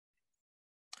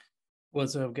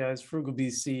What's up, guys? Frugal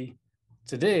BC.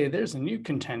 Today, there's a new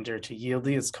contender to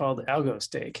Yieldy. It's called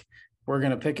Algostake. We're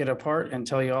going to pick it apart and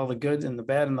tell you all the good and the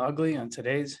bad and the ugly on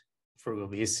today's Frugal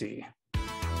BC.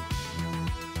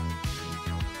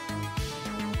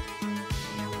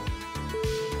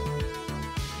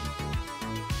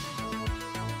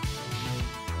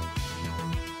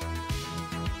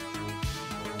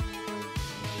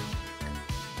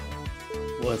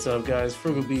 What's up, guys?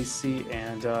 Frugal BC,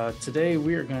 and today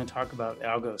we are going to talk about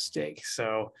Algostake.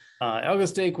 So,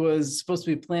 Algostake was supposed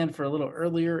to be planned for a little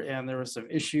earlier, and there were some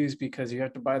issues because you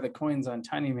have to buy the coins on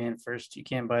TinyMan first. You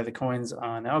can't buy the coins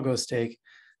on Algostake.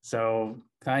 So,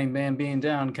 TinyMan being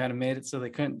down kind of made it so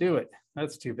they couldn't do it.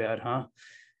 That's too bad, huh?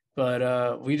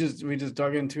 But we just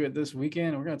dug into it this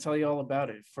weekend. We're going to tell you all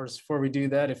about it. First, before we do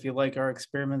that, if you like our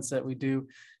experiments that we do,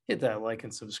 hit that like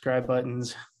and subscribe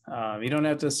buttons. You don't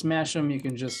have to smash them. You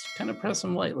can just kind of press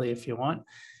them lightly if you want.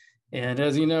 And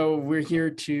as you know, we're here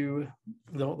to,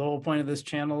 the whole point of this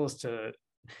channel is to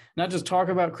not just talk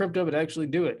about crypto, but actually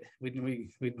do it. We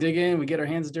dig in, we get our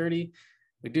hands dirty,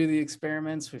 we do the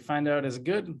experiments, we find out is it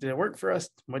good, did it work for us,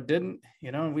 what didn't,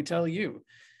 and we tell you.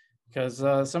 Because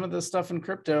some of this stuff in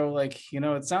crypto,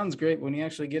 it sounds great, but when you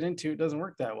actually get into it, it doesn't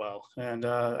work that well. And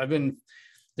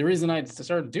the reason I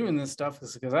started doing this stuff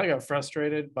is because I got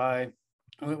frustrated by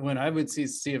when I would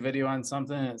see a video on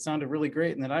something and it sounded really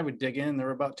great, and then I would dig in. There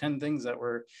were about 10 things that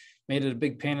made it a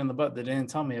big pain in the butt that they didn't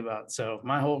tell me about. So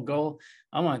my whole goal,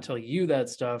 I want to tell you that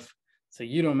stuff so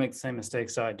you don't make the same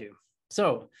mistakes I do.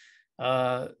 So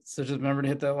just remember to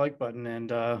hit that like button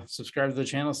and subscribe to the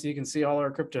channel so you can see all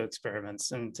our crypto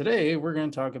experiments. And today we're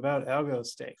going to talk about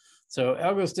Algostake. So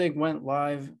Algostake went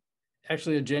live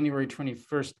actually on January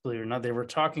 21st, believe it or not. They were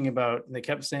talking about, they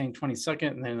kept saying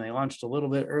 22nd, and then they launched a little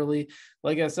bit early.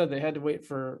 Like I said, they had to wait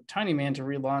for TinyMan to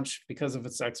relaunch because of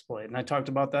its exploit. And I talked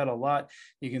about that a lot.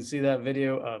 You can see that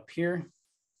video up here.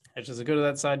 I just go to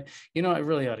that side. I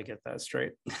really ought to get that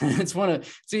straight. It's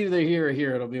either here or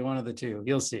here. It'll be one of the two.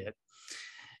 You'll see it.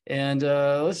 And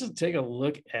let's just take a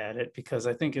look at it because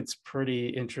I think it's pretty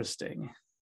interesting.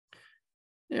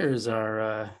 There's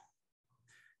our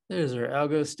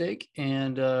Algostake,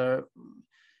 and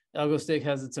Algostake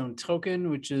has its own token,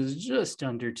 which is just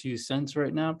under 2 cents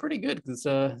right now. Pretty good because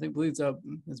I think it's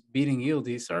beating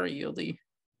Yieldy. Sorry, Yieldy,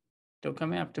 don't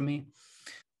come after me.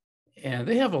 And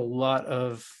they have a lot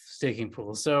of staking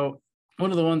pools. So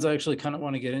one of the ones I actually kind of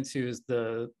want to get into is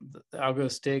the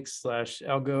Algostake /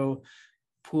 Algo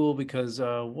pool, because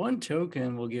one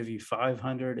token will give you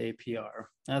 500 APR.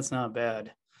 That's not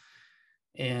bad.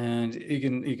 And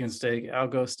you can stake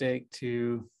Algostake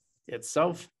to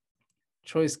itself.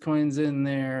 Choice coins in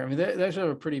there. I mean, they actually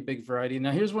have a pretty big variety.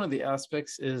 Now, here's one of the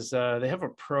aspects is they have a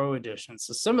pro edition.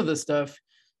 So some of the stuff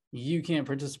you can't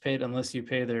participate unless you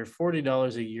pay their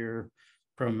 $40 a year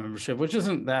pro membership, which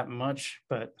isn't that much,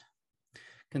 but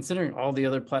considering all the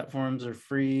other platforms are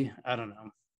free, I don't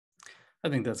know. I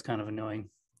think that's kind of annoying.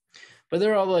 But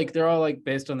they're all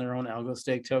based on their own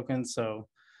Algostake tokens. So,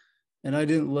 and I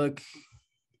didn't look.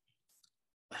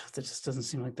 That just doesn't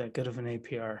seem like that good of an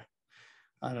APR.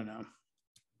 I don't know.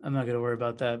 I'm not going to worry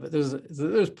about that. But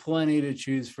there's plenty to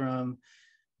choose from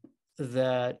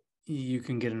that you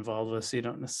can get involved with, so you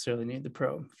don't necessarily need the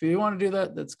pro. If you want to do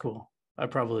that, that's cool. I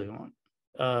probably won't.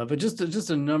 But just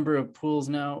a number of pools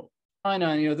now. I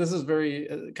know, this is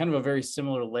kind of a very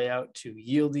similar layout to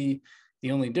Yieldy.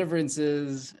 The only difference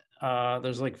is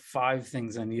there's 5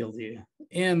 things on Yieldy,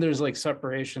 and there's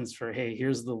separations for, hey,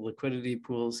 here's the liquidity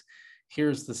pools,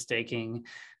 here's the staking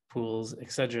pools,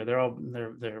 etc.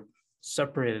 They're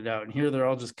separated out, and here they're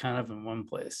all just kind of in one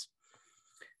place.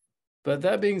 But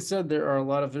that being said,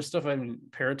 there's stuff I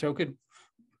haven't, Paratoken.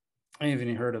 I haven't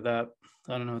even heard of that.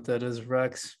 I don't know what that is,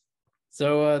 Rex.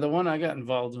 So the one I got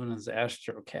involved in is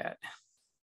AstroCat,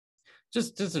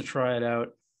 just to try it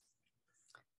out.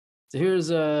 So here's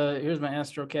my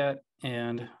AstroCat,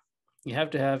 and you have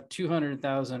to have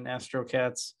 200,000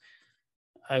 AstroCats.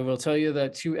 I will tell you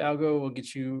that 2 Algo will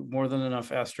get you more than enough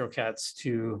AstroCats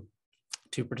to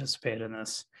participate in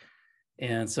this.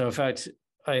 And so, in fact,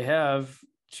 I have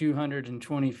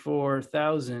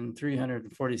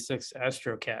 224,346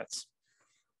 AstroCats.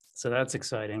 So that's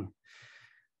exciting.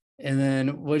 And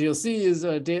then what you'll see is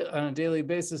on a daily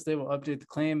basis, they will update the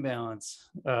claim balance.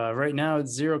 Right now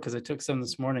it's 0 because I took some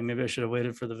this morning. Maybe I should have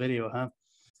waited for the video, huh?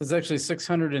 So it's actually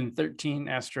 613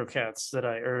 AstroCats that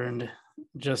I earned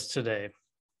just today.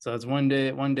 So it's one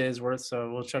day's worth. So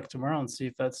we'll check tomorrow and see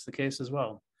if that's the case as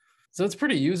well. So it's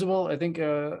pretty usable. I think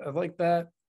I like that.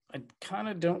 I kind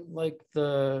of don't like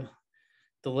the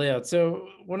layout. So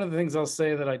one of the things I'll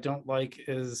say that I don't like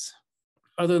is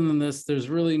other than this, there's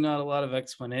really not a lot of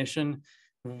explanation.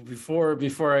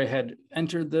 Before I had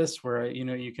entered this, where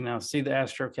you can now see the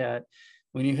AstroCat.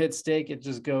 When you hit stake, it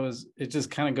just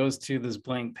kind of goes to this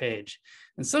blank page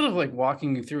instead of like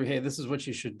walking you through, hey, this is what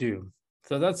you should do.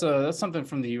 So that's something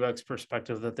from the UX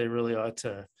perspective that they really ought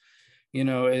to,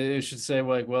 it should say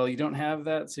like, well, you don't have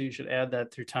that, so you should add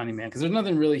that through Tinyman, because there's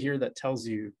nothing really here that tells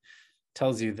you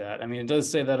that. I mean, it does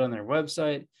say that on their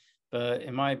website, but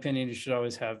in my opinion, you should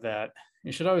always have that.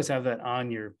 You should always have that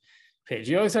on your page.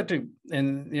 You always have to,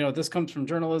 and this comes from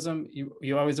journalism.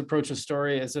 You always approach a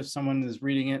story as if someone is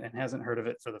reading it and hasn't heard of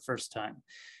it for the first time.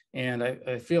 And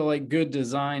I feel like good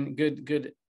design,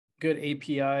 good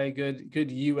API,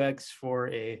 good UX for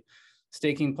a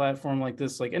staking platform like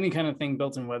this, like any kind of thing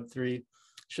built in Web3,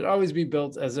 should always be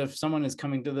built as if someone is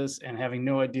coming to this and having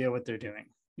no idea what they're doing.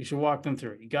 You should walk them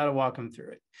through it. You got to walk them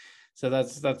through it. So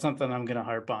that's something I'm going to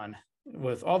harp on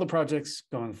with all the projects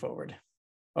going forward.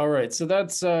 All right, so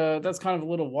that's kind of a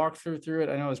little walkthrough through it.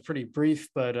 I know it's pretty brief,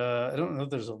 but I don't know if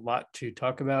there's a lot to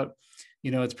talk about.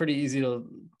 It's pretty easy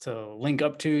to link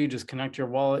up to. You just connect your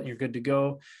wallet, you're good to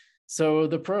go. So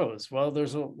the pros, well,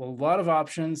 there's a lot of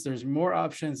options. There's more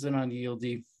options than on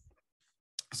Yieldy,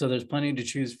 so there's plenty to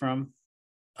choose from.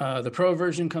 The pro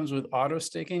version comes with auto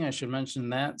staking. I should mention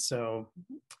that. So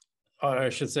I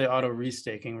should say auto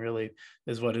restaking really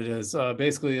is what it is.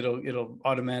 Basically, it'll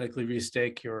automatically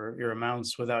restake your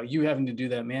amounts without you having to do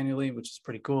that manually, which is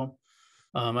pretty cool.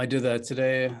 I did that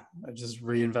today. I just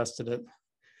reinvested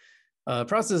it.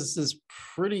 Process is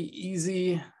pretty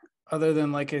easy, other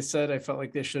than, like I said, I felt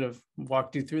like they should have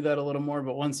walked you through that a little more.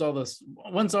 But once all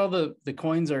the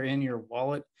coins are in your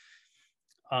wallet,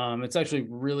 it's actually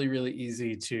really, really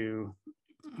easy to,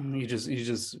 you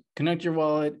just connect your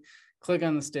wallet, click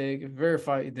on the stake,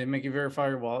 verify. They make you verify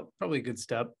your wallet, probably a good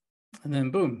step, and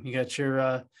then boom, you got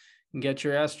your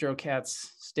AstroCats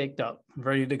staked up,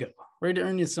 ready to go, ready to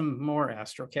earn you some more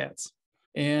AstroCats.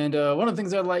 And one of the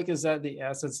things I like is that the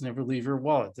assets never leave your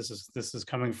wallet. This is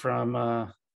coming from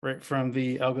right from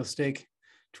the Algostake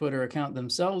Twitter account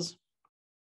themselves.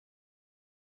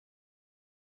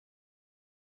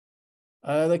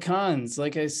 The cons,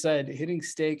 like I said, hitting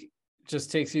stake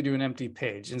just takes you to an empty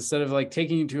page. Instead of like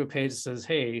taking you to a page that says,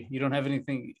 hey, you don't have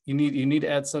anything, you need to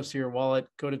add stuff to your wallet,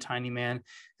 go to Tinyman.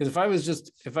 Because if I was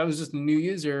just a new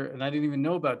user and I didn't even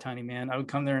know about Tinyman, I would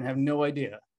come there and have no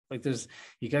idea. Like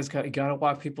you gotta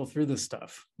walk people through this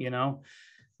stuff, Not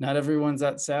everyone's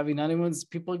that savvy.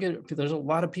 There's a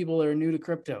lot of people that are new to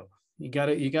crypto. You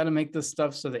gotta make this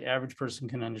stuff so the average person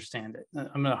can understand it.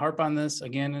 I'm gonna harp on this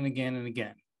again and again and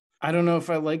again. I don't know if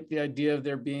I like the idea of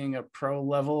there being a pro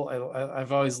level.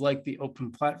 I've always liked the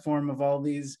open platform of all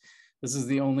these. This is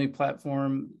the only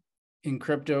platform in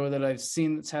crypto that I've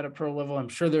seen that's had a pro level. I'm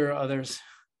sure there are others,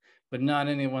 but not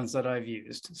any ones that I've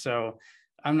used. So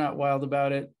I'm not wild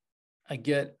about it. I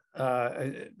get,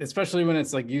 especially when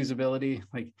it's like usability,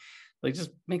 like just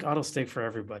make auto stake for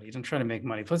everybody. Don't try to make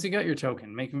money. Plus you got your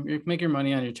token, make your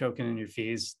money on your token and your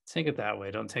fees. Take it that way.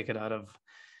 Don't take it out of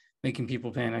making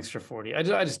people pay an extra 40. I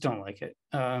just don't like it.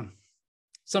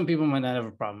 Some people might not have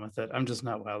a problem with it. I'm just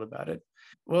not wild about it.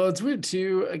 Well, it's weird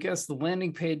too. I guess the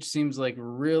landing page seems like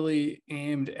really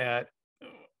aimed at,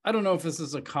 I don't know if this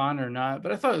is a con or not,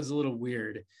 but I thought it was a little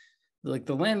weird. Like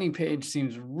the landing page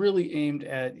seems really aimed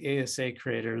at ASA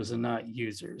creators and not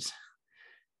users.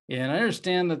 And I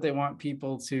understand that they want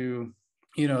people to,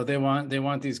 they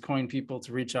want these coin people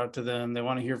to reach out to them. They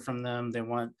want to hear from them. They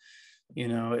want, you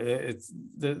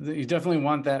definitely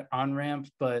want that on ramp,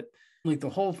 but like the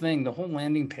whole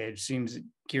landing page seems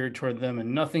geared toward them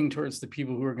and nothing towards the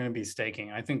people who are going to be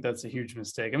staking. I think that's a huge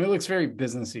mistake. I mean, it looks very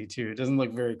businessy too. It doesn't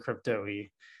look very crypto-y.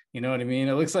 You know what I mean?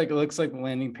 It looks like the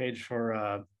landing page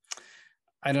for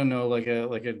I don't know, like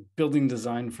a building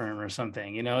design firm or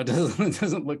something. It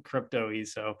doesn't look crypto-y,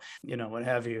 so what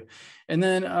have you. And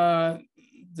then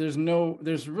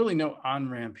there's really no on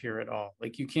ramp here at all.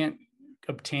 Like you can't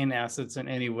obtain assets in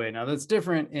any way. Now that's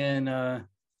different in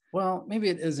well, maybe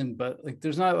it isn't, but like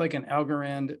there's not like an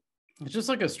Algorand. It's just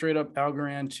like a straight up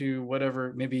Algorand to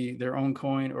whatever, maybe their own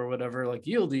coin or whatever. Like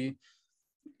Yieldy,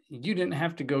 you didn't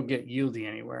have to go get Yieldy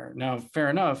anywhere. Now, fair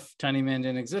enough, Tinyman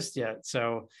didn't exist yet,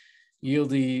 so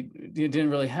Yieldy didn't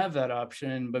really have that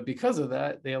option. But because of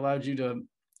that, they allowed you to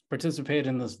participate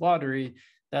in this lottery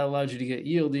that allowed you to get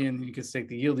Yieldy, and you could stake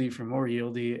the Yieldy for more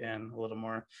Yieldy and a little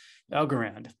more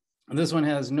Algorand. And this one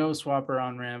has no swapper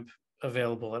on ramp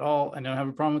available at all. I don't have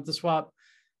a problem with the swap,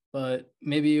 but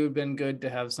maybe it would have been good to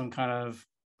have some kind of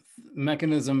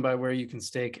mechanism by where you can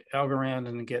stake Algorand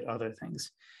and get other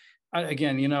things.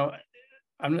 Again,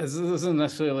 this isn't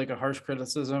necessarily like a harsh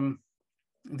criticism.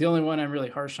 The only one I'm really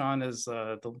harsh on is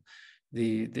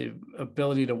the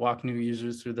ability to walk new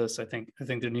users through this. I think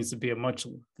there needs to be a much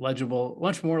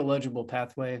more legible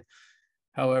pathway.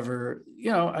 However,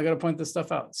 I got to point this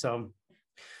stuff out. So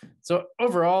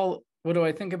overall, what do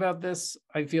I think about this?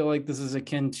 I feel like this is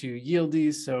akin to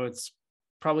Yieldy, so it's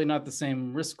probably not the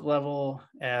same risk level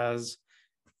as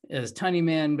Tiny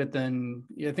Man, but then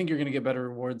I think you're going to get better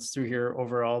rewards through here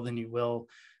overall than you will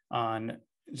on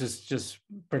just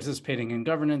participating in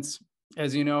governance.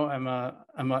 As you know, I'm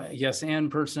a yes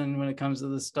and person when it comes to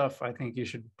this stuff. I think you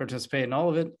should participate in all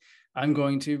of it. I'm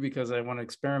going to, because I want to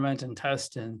experiment and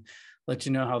test and let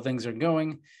you know how things are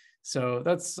going. So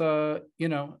that's I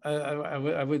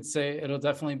would say it'll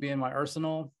definitely be in my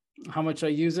arsenal. How much I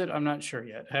use it, I'm not sure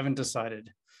yet. I haven't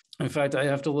decided. In fact, I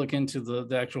have to look into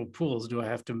the actual pools. Do I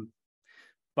have to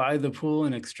buy the pool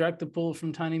and extract the pool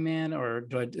from Tiny Man, or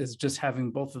is just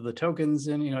having both of the tokens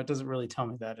in? It doesn't really tell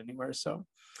me that anywhere. So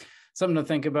something to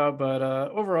think about. But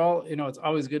overall, it's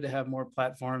always good to have more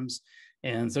platforms.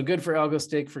 And so good for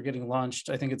Algostake for getting launched.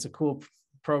 I think it's a cool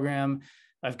program.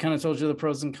 I've kind of told you the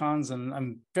pros and cons, and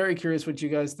I'm very curious what you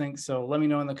guys think. So let me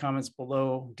know in the comments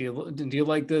below. Do you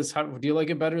like this? Do you like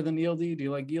it better than Yieldy? Do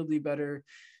you like Yieldy better?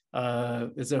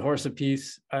 Is it a horse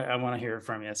apiece? I want to hear it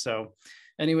from you. So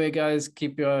anyway, guys,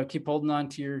 keep holding on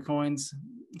to your coins.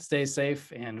 Stay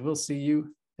safe, and we'll see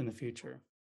you in the future.